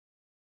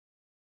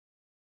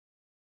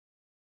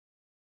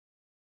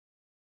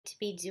to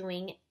be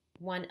doing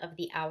one of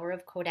the Hour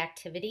of Code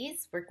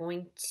activities. We're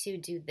going to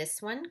do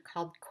this one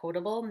called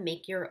Codable,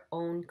 Make Your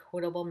Own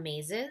Codable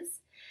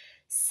Mazes.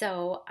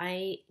 So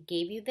I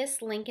gave you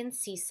this link in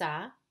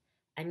Seesaw.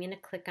 I'm going to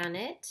click on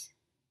it.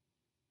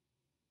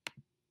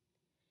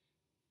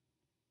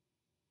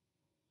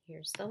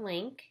 Here's the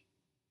link.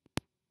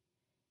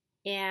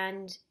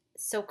 And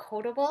so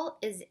Codable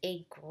is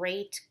a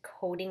great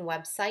coding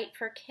website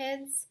for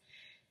kids.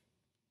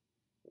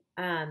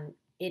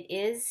 It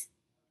is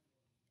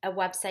a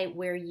website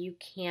where you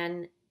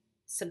can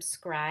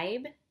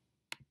subscribe.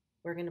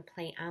 We're going to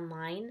play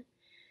online.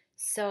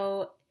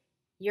 So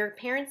your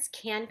parents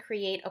can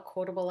create a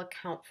Codable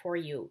account for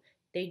you.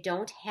 They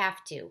don't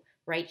have to.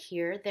 Right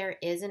here, there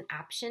is an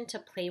option to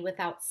play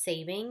without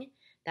saving.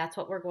 That's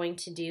what we're going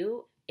to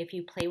do. If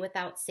you play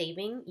without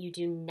saving, you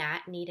do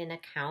not need an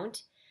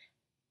account.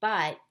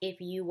 But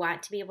if you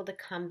want to be able to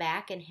come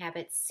back and have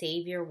it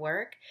save your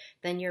work,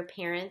 then your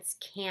parents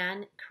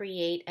can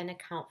create an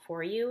account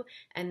for you,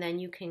 and then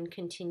you can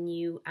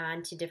continue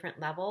on to different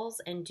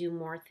levels and do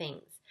more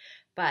things.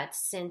 But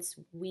since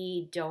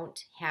we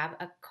don't have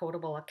a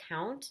Codable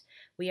account,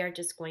 we are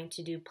just going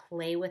to do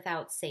play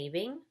without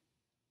saving.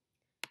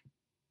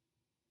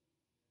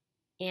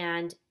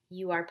 And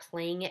you are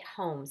playing at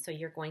home, so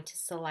you're going to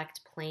select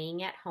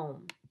playing at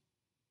home.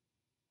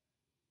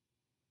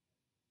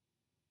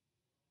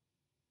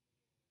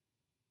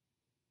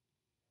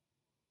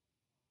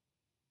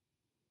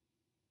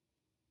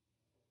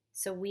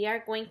 So we are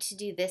going to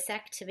do this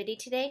activity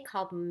today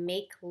called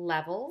Make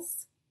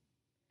Levels.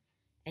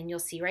 And you'll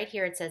see right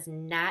here it says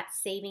not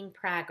saving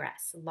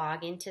progress.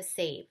 Log in to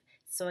save.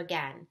 So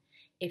again,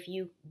 if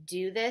you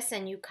do this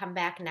and you come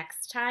back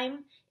next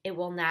time, it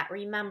will not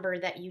remember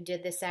that you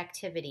did this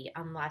activity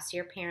unless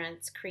your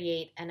parents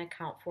create an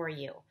account for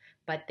you.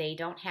 But they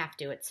don't have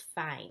to. It's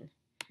fine.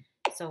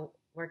 So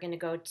we're going to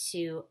go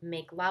to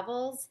Make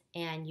Levels,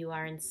 and you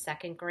are in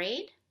 2nd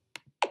grade.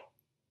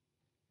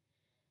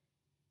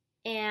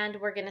 And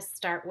we're going to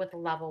start with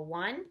level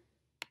 1.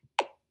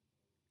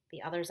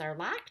 The others are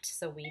locked,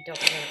 so we don't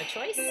really have a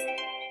choice.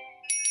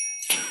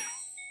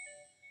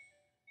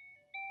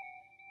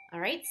 All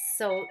right,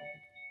 so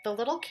the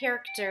little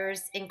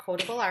characters in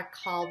Codable are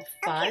called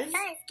Fuzz. Help your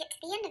Fuzz get to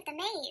the end of the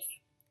maze.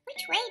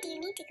 Which way do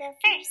you need to go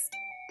first?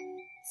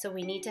 So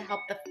we need to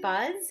help the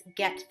Fuzz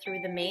get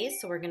through the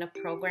maze, so we're going to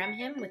program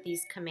him with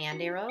these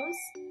command arrows.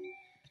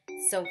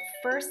 So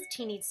first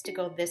he needs to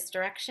go this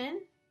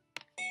direction.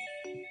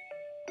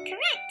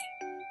 Correct.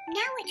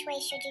 Now which way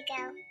should you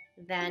go?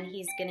 Then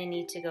he's going to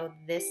need to go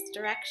this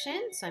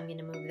direction, so I'm going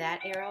to move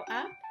that arrow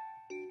up.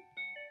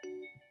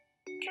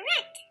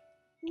 Correct.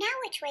 Now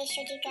which way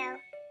should you go?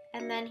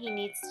 And then he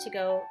needs to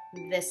go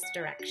this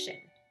direction.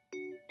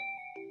 You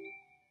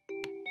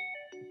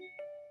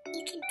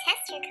can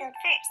test your code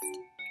first.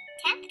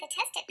 Tap the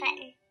Test It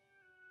button.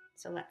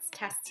 So let's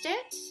test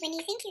it. When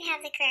you think you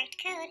have the correct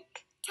code,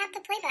 tap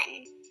the Play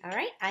button. All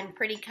right, I'm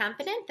pretty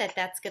confident that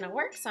that's going to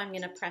work, so I'm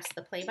going to press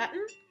the Play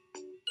button.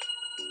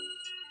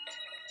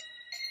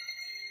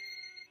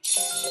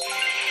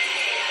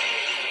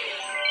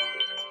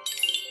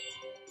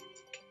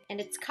 And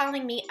it's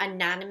calling me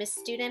anonymous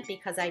student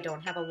because I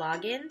don't have a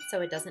login,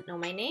 so it doesn't know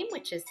my name,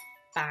 which is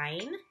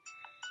fine.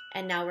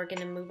 And now we're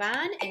going to move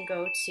on and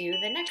go to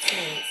the next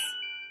maze.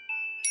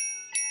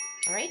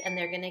 All right, and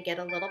they're going to get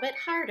a little bit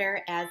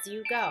harder as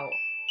you go.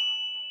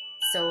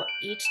 So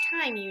each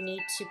time you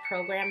need to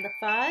program the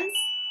Fuzz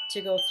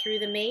to go through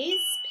the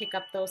maze, pick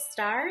up those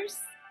stars,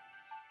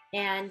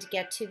 and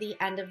get to the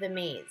end of the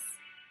maze.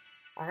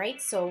 All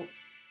right, so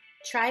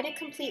try to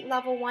complete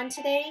level 1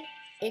 today.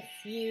 If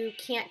you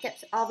can't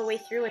get all the way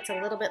through, it's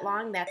a little bit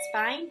long, that's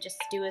fine. Just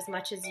do as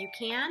much as you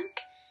can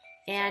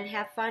and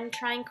have fun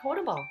trying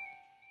Codable.